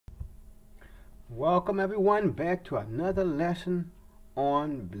Welcome everyone back to another lesson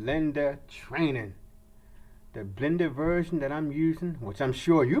on Blender training. The Blender version that I'm using, which I'm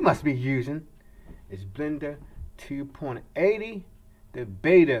sure you must be using, is Blender 2.80, the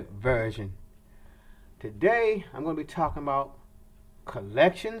beta version. Today I'm going to be talking about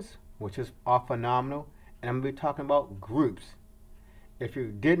collections, which are phenomenal, and I'm going to be talking about groups. If you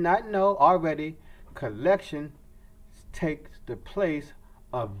did not know already, collection takes the place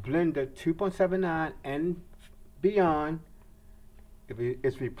of Blender 2.79 and beyond.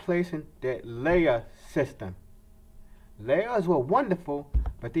 It's replacing that layer system. Layers were wonderful,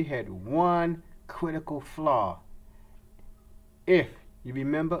 but they had one critical flaw. If you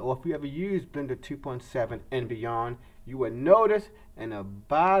remember, or if you ever used Blender 2.7 and beyond, you will notice in the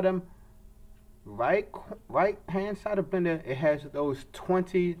bottom right hand side of Blender, it has those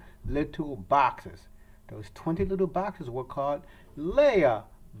 20 little boxes. Those 20 little boxes were called layer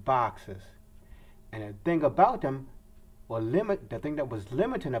boxes. And the thing about them, the thing that was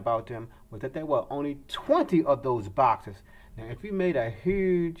limiting about them, was that there were only 20 of those boxes. Now, if you made a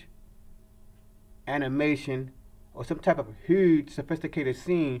huge animation or some type of huge sophisticated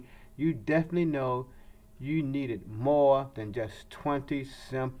scene, you definitely know you needed more than just 20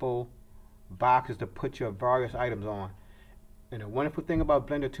 simple boxes to put your various items on. And the wonderful thing about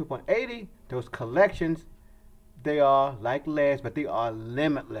Blender 2.80, those collections, they are like layers, but they are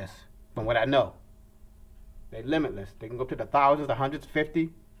limitless. From what I know, they're limitless. They can go up to the thousands, the hundreds,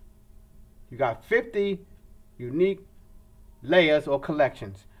 50. You got 50 unique layers or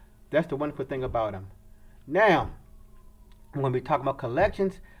collections. That's the wonderful thing about them. Now, I'm going to be talking about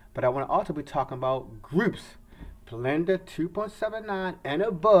collections, but I want to also be talking about groups. Blender 2.79 and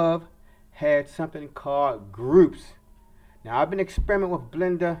above had something called groups. Now, I've been experimenting with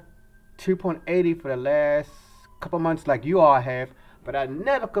Blender 2.80 for the last couple months like you all have, but I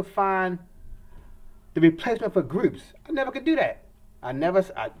never could find the replacement for groups. I never could do that. I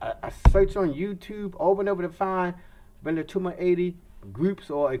searched on YouTube over and over to find Blender 2.80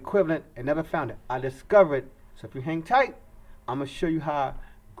 groups or equivalent and never found it. I discovered, so if you hang tight, I'm going to show you how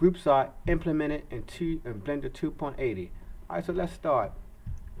groups are implemented in Blender 2.80. Alright, so let's start.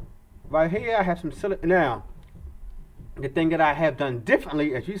 Right here I have some now, the thing that I have done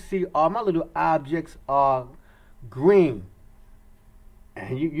differently, as you see, all my little objects are green.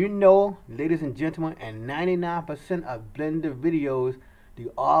 And you know, ladies and gentlemen, and 99% of Blender videos, they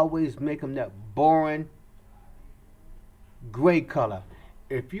always make them that boring gray color.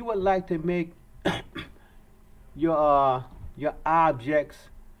 If you would like to make your objects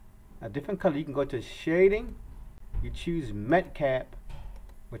a different color, you can go to shading, you choose matte cap,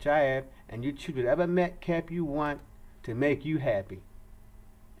 which I have, and you choose whatever matte cap you want to make you happy.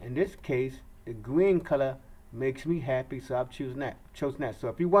 In this case, the green color makes me happy, so I've chosen that. So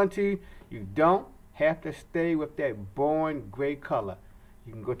if you want to, you don't have to stay with that boring gray color.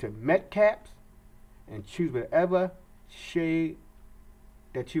 You can go to matte caps and choose whatever shade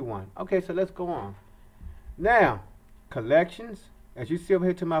that you want. Okay, so let's go on. Now, collections, as you see over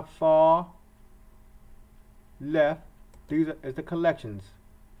here to my far left, these are the collections.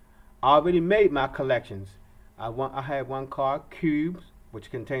 I already made my collections. I have one called cubes,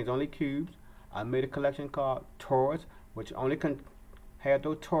 which contains only cubes. I made a collection called torus, which only have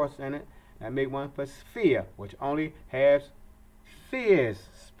those torus in it. And I made one for sphere, which only has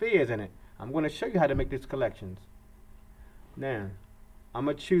spheres in it. I'm going to show you how to make these collections. Now, I'm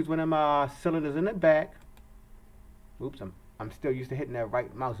going to choose one of my cylinders in the back. Oops, I'm still used to hitting that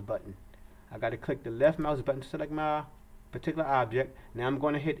right mouse button. I got to click the left mouse button to select my particular object. Now I'm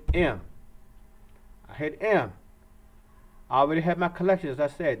going to hit M. I hit M. I already have my collections, as I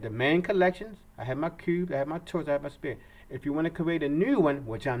said. The main collections, I have my cube, I have my torus, I have my sphere. If you want to create a new one,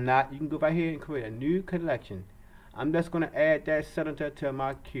 which I'm not, you can go right here and create a new collection. I'm just going to add that cylinder to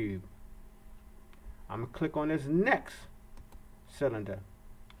my cube. I'm going to click on this next cylinder.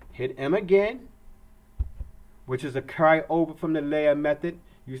 Hit M again, which is a carry over from the layer method.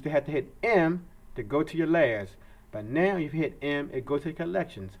 You used to have to hit M to go to your layers. But now if you hit M, it goes to your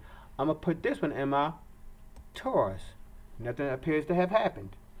collections. I'm going to put this one in my torus. Nothing appears to have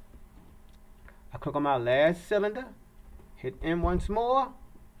happened. I click on my last cylinder, hit M once more,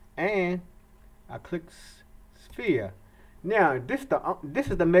 and I click sphere. Now, this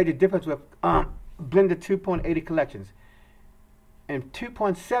is the major difference with Blender 2.80 collections. In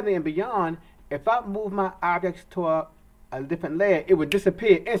 2.70 and beyond, if I move my objects to a different layer, it would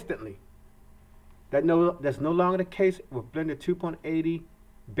disappear instantly. That's no longer the case with Blender 2.80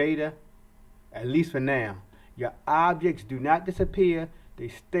 beta, at least for now. Your objects do not disappear, they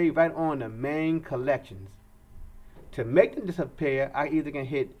stay right on the main collections. To make them disappear, I either can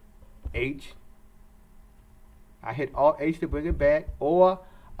hit H I hit Alt H to bring it back, or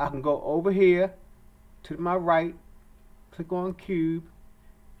I can go over here to my right, click on cube,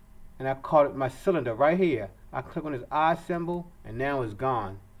 and I call it my cylinder right here. I click on this eye symbol, and now it's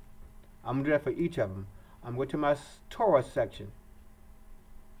gone. I'm going to do that for each of them. I'm going to my torus section.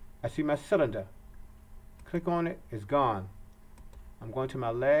 I see my cylinder. Click on it, it's gone. I'm going to my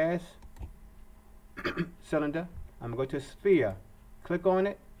last cylinder. I'm going to sphere. Click on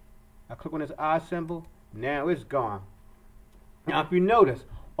it. I click on this eye symbol. Now it's gone. Now if you notice,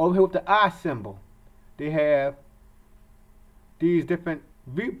 over here with the eye symbol, they have these different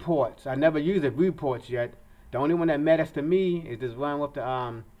viewports. I never used the viewports yet. The only one that matters to me is this one with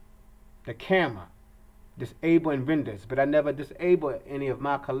the camera. Disable and renders. But I never disable any of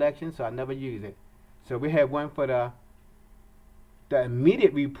my collections, so I never use it. So we have one for the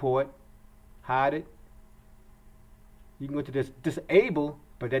immediate report. Hide it. You can go to this disable,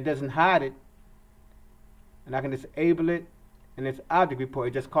 but that doesn't hide it. And I can disable it, and it's object report.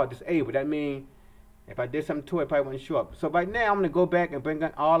 It's just called disable. That means if I did something to it, it probably wouldn't show up. So right now I'm going to go back and bring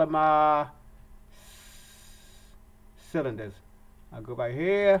in all of my cylinders. I'll go right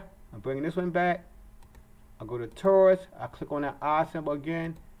here. I'm bringing this one back. I'll go to torus. I click on that eye symbol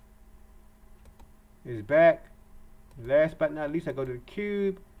again. It's back. Last but not least, I go to the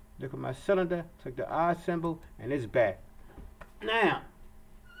cube. Look at my cylinder. Click the eye symbol, and it's back. Now,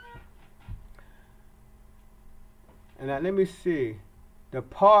 let me see. The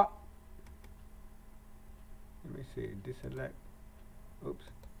part. Let me see. Deselect. Oops.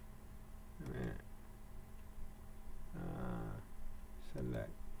 Select.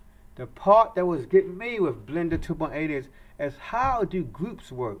 The part that was getting me with Blender 2.8 is how do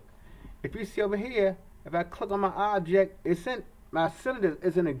groups work? If you see over here, if I click on my object, it's in my cylinder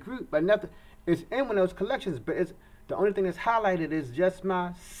is in a group, but nothing. It's in one of those collections, but it's the only thing that's highlighted is just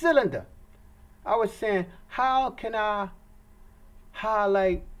my cylinder. I was saying, how can I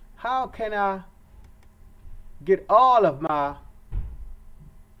highlight? How can I get all of my?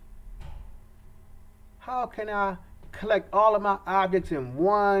 How can I collect all of my objects in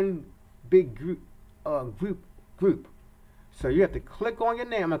one big group? Group. So you have to click on your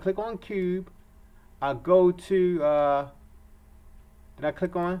name. I'm gonna click on cube. I go to. Then I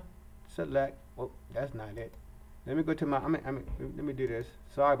click on select. Oh, that's not it. Let me go to my. Let me do this.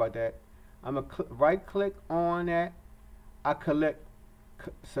 Sorry about that. I'm gonna right click on that. I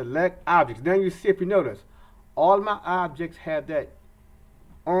select objects. Then you see, if you notice, all my objects have that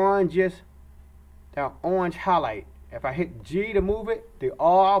orange highlight. If I hit G to move it, they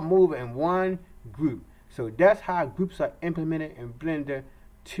all move in one group. So that's how groups are implemented in Blender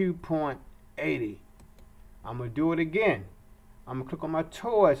 2.80. I'm going to do it again. I'm going to click on my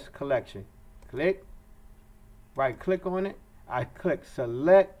Toys collection. Click. Right click on it. I click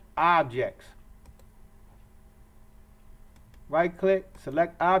Select Objects. Right click,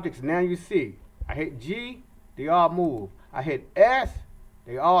 Select Objects. Now you see, I hit G, they all move. I hit S,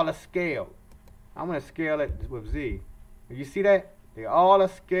 they all are scaled. I'm going to scale it with Z. You see that? They all are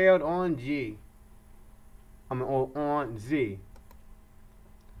scaled on G. I'm on Z.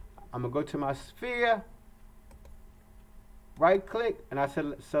 I'm going to go to my sphere, right click, and I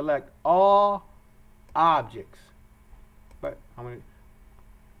select all objects. But I'm going to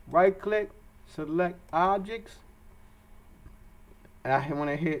right click, select objects, and I want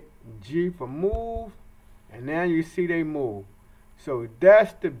to hit G for move, and now you see they move. So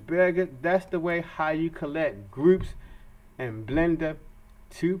that's the way how you collect groups in Blender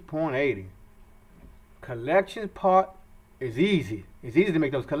 2.80. Collection part is easy. It's easy to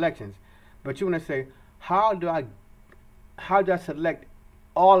make those collections, but you want to say, how do I select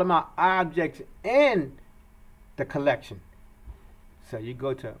all of my objects in the collection? So you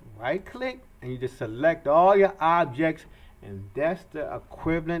go to right click and you just select all your objects, and that's the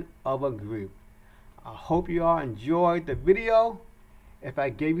equivalent of a group. I hope you all enjoyed the video. If I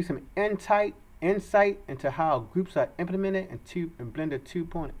gave you some insight into how groups are implemented in Blender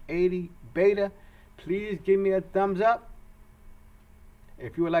 2.80 beta, please give me a thumbs up.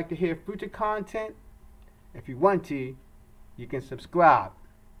 If you would like to hear future content, if you want to, you can subscribe.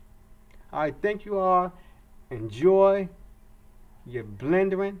 Alright, thank you all. Enjoy your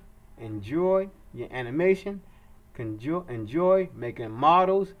blendering, enjoy your animation, enjoy making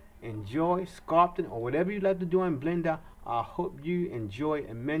models, enjoy sculpting, or whatever you like to do in Blender. I hope you enjoy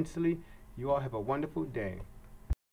immensely. You all have a wonderful day.